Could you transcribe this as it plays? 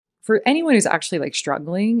for anyone who's actually like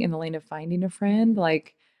struggling in the lane of finding a friend,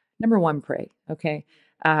 like number one, pray. Okay.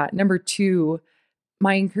 Number two,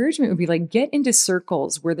 my encouragement would be like get into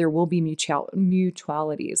circles where there will be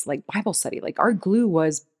mutualities, like Bible study. Like our glue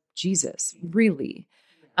was Jesus, really.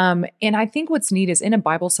 And I think what's neat is in a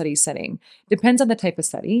Bible study setting, depends on the type of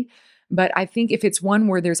study. But I think if it's one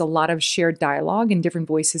where there's a lot of shared dialogue and different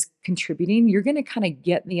voices contributing, you're going to kind of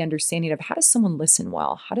get the understanding of how does someone listen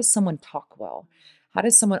well? How does someone talk well? How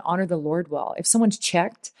does someone honor the Lord well? If someone's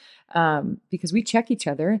checked, because we check each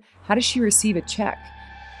other, how does she receive a check?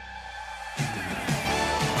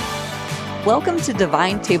 Welcome to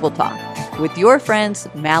Divine Table Talk with your friends,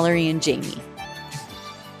 Mallory and Jamie.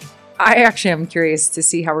 I actually am curious to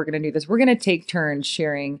see how we're going to do this. We're going to take turns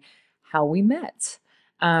sharing how we met,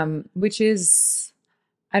 which is,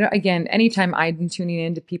 again, anytime I'm tuning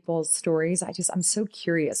into people's stories, I'm so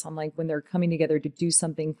curious on like when they're coming together to do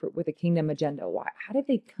something with a kingdom agenda. How did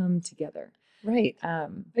they come together? Right.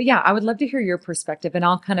 But yeah, I would love to hear your perspective, and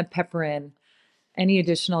I'll kind of pepper in any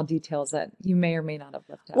additional details that you may or may not have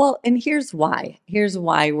left out. Well, and here's why. Here's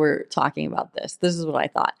why we're talking about this. This is what I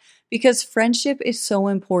thought. Because friendship is so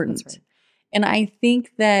important. That's right. And I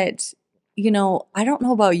think that, I don't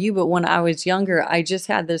know about you, but when I was younger, I just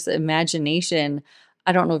had this imagination.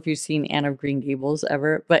 I don't know if you've seen Anne of Green Gables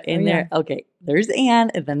ever, but in there, okay, there's Anne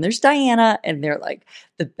and then there's Diana, and they're like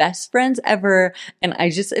the best friends ever. And I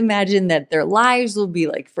just imagine that their lives will be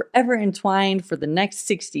like forever entwined for the next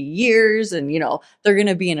 60 years. And, they're going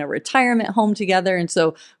to be in a retirement home together. And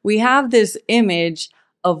so we have this image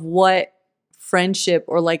of what friendship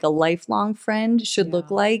or like a lifelong friend should look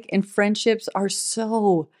like. And friendships are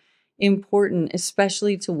so important,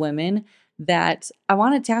 especially to women, that I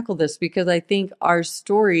want to tackle this because I think our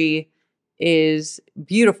story is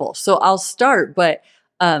beautiful. So I'll start, but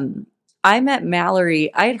I met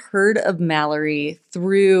Mallory. I had heard of Mallory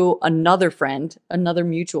through another friend, another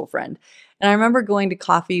mutual friend. And I remember going to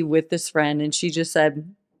coffee with this friend, and she just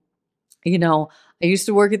said, I used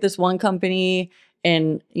to work at this one company,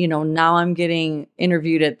 and, now I'm getting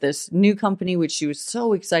interviewed at this new company, which she was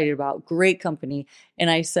so excited about. Great company. And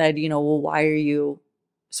I said, well, why are you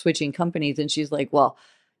switching companies? And she's like, well,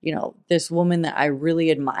 this woman that I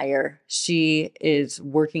really admire, she is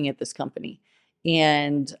working at this company.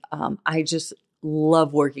 And I just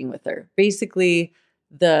love working with her. Basically,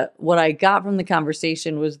 what I got from the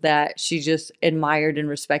conversation was that she just admired and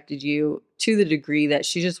respected you to the degree that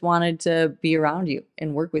she just wanted to be around you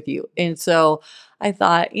and work with you. And so I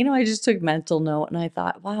thought, I just took mental note, and I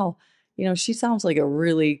thought, wow, she sounds like a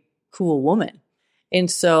really cool woman. And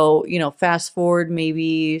so, fast forward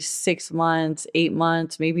maybe 6 months, 8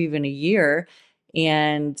 months, maybe even a year.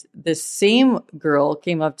 And the same girl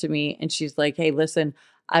came up to me and she's like, hey, listen,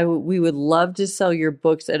 we would love to sell your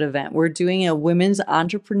books at an event. We're doing a women's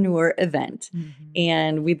entrepreneur event,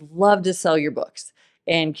 and we'd love to sell your books.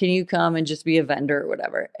 And can you come and just be a vendor or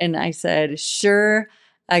whatever? And I said, sure.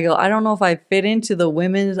 I go, I don't know if I fit into the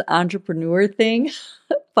women's entrepreneur thing,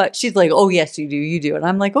 but she's like, oh, yes, you do. And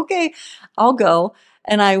I'm like, okay, I'll go.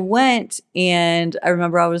 And I went, and I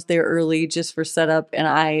remember I was there early just for setup, and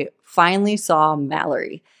I finally saw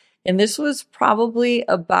Mallory. And this was probably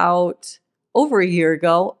about over a year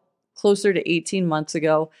ago, closer to 18 months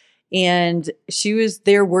ago. And she was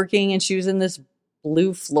there working, and she was in this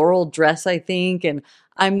blue floral dress, I think. And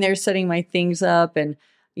I'm there setting my things up, and,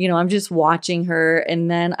 I'm just watching her. And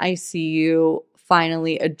then I see you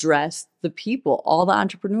finally address the people, all the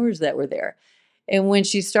entrepreneurs that were there. And when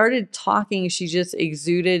she started talking, she just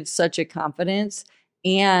exuded such a confidence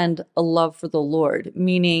and a love for the Lord,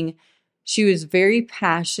 meaning she was very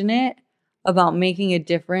passionate about making a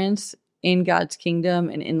difference in God's kingdom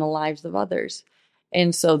and in the lives of others.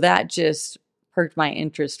 And so that just perked my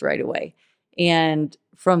interest right away. And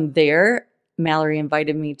from there, Mallory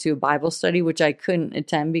invited me to a Bible study, which I couldn't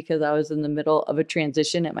attend because I was in the middle of a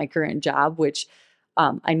transition at my current job, which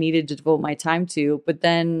I needed to devote my time to. But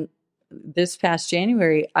then this past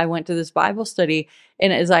January, I went to this Bible study.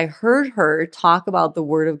 And as I heard her talk about the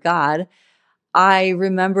Word of God, I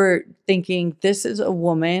remember thinking, this is a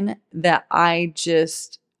woman that I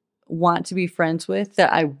just want to be friends with,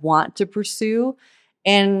 that I want to pursue.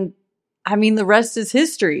 And I mean, the rest is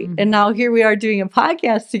history. And now here we are doing a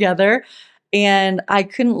podcast together, and I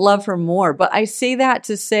couldn't love her more. But I say that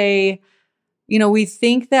to say, we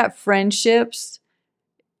think that friendships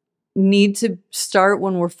need to start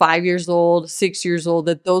when we're 5 years old, 6 years old,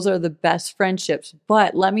 that those are the best friendships.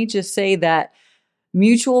 But let me just say that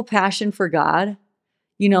mutual passion for God,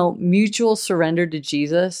 mutual surrender to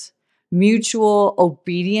Jesus, mutual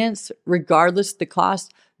obedience, regardless of the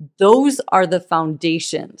cost, those are the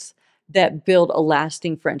foundations that build a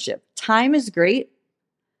lasting friendship. Time is great.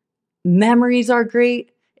 Memories are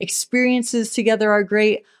great. Experiences together are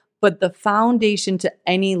great. But the foundation to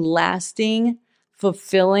any lasting,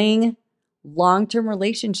 fulfilling, long-term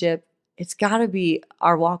relationship, it's got to be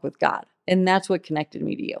our walk with God. And that's what connected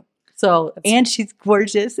me to you. So, and she's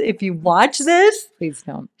gorgeous. If you watch this, please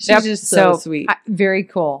don't. She's just so sweet. Very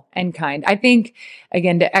cool and kind. I think,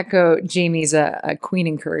 again, to echo, Jamie's a queen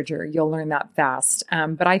encourager. You'll learn that fast.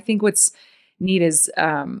 But I think what's neat is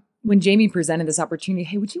when Jamie presented this opportunity,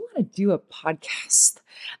 hey, would you want to do a podcast?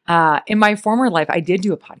 In my former life, I did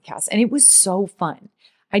do a podcast and it was so fun.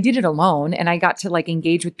 I did it alone and I got to like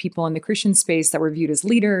engage with people in the Christian space that were viewed as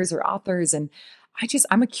leaders or authors. And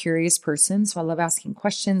I'm a curious person. So I love asking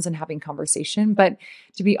questions and having conversation. But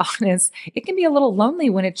to be honest, it can be a little lonely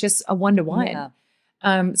when it's just a one-to-one.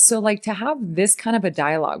 Yeah. So like to have this kind of a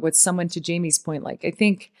dialogue with someone, to Jamie's point, like I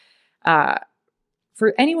think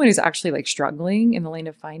for anyone who's actually like struggling in the lane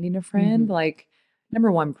of finding a friend, like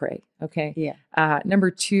number one, pray. Okay. Yeah.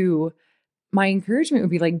 Number two, my encouragement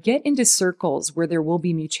would be like, get into circles where there will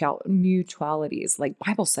be mutualities, like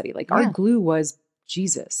Bible study. Like our glue was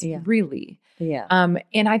Jesus, really. Yeah.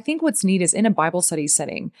 And I think what's neat is in a Bible study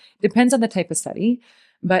setting, depends on the type of study,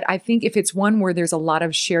 but I think if it's one where there's a lot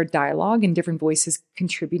of shared dialogue and different voices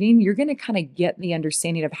contributing, you're going to kind of get the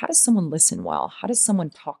understanding of how does someone listen well? How does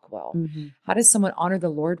someone talk well? How does someone honor the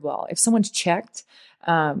Lord well? If someone's checked,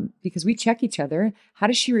 because we check each other, how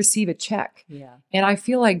does she receive a check? Yeah. And I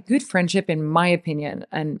feel like good friendship, in my opinion,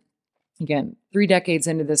 and again, 3 decades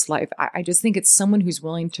into this life, I just think it's someone who's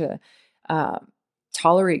willing to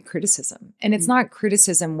tolerate criticism. And it's not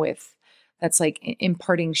criticism that's like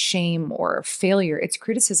imparting shame or failure. It's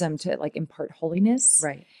criticism to like impart holiness.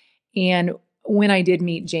 Right. And when I did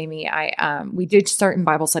meet Jamie, we did start in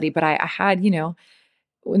Bible study, but I had,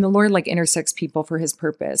 when the Lord like intersects people for his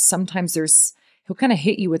purpose, sometimes he'll kind of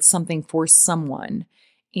hit you with something for someone.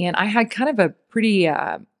 And I had kind of a pretty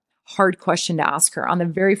hard question to ask her on the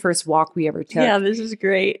very first walk we ever took. Yeah, this is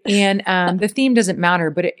great. And the theme doesn't matter,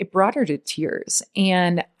 but it brought her to tears.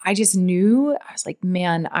 And I just knew, I was like,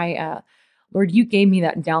 man, Lord, you gave me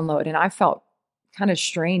that download. And I felt kind of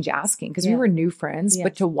strange asking because we were new friends,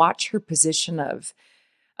 but to watch her position of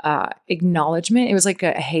acknowledgement, it was like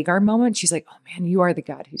a Hagar moment. She's like, oh man, you are the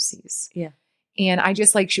God who sees. Yeah. And I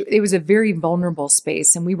just like, it was a very vulnerable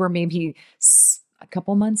space. And we were maybe a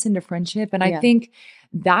couple months into friendship. And I think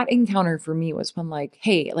that encounter for me was when like,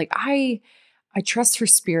 hey, like I trust her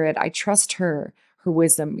spirit. I trust her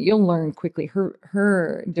wisdom. You'll learn quickly.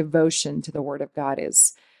 Her devotion to the word of God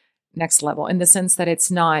is next level in the sense that it's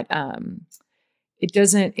not, I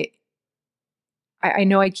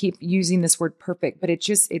know I keep using this word perfect, but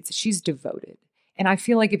she's devoted. And I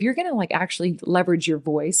feel like if you're going to like actually leverage your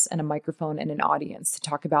voice and a microphone and an audience to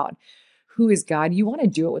talk about who is God, you want to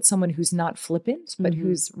do it with someone who's not flippant, but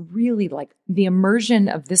who's really like the immersion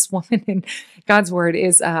of this woman in God's word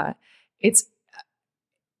is, it's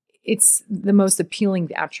the most appealing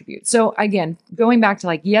attribute. So again, going back to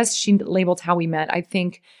like, yes, she labeled how we met. I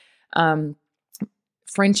think,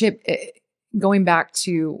 friendship, going back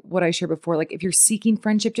to what I shared before, like if you're seeking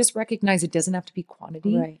friendship, just recognize it doesn't have to be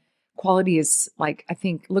quantity. Right. Quality is like, I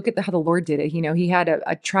think, look at how the Lord did it. He had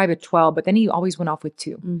a tribe of 12, but then he always went off with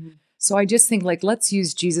 2. So I just think like, let's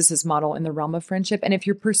use Jesus's model in the realm of friendship. And if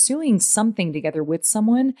you're pursuing something together with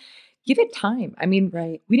somein, give it time. I mean,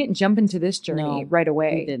 we didn't jump into this journey right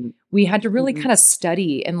away. We didn't. We had to really kind of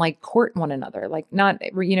study and like court one another, like not,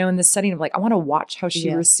 in the setting of like, I want to watch how she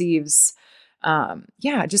receives,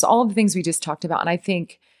 just all of the things we just talked about. And I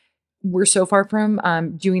think we're so far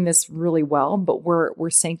from doing this really well, but we're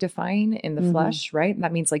sanctifying in the flesh, right? And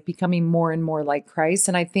that means like becoming more and more like Christ.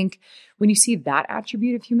 And I think when you see that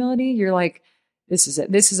attribute of humility, you're like, this is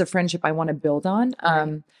it. This is a friendship I want to build on.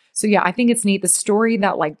 So yeah, I think it's neat. The story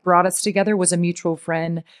that like brought us together was a mutual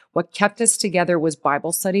friend. What kept us together was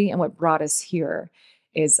Bible study. And what brought us here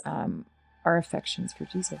is our affections for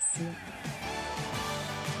Jesus.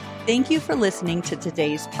 Thank you for listening to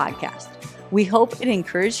today's podcast. We hope it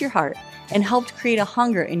encouraged your heart and helped create a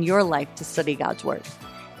hunger in your life to study God's word.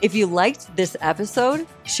 If you liked this episode,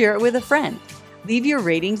 share it with a friend. Leave your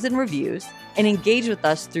ratings and reviews and engage with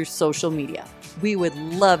us through social media. We would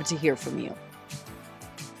love to hear from you.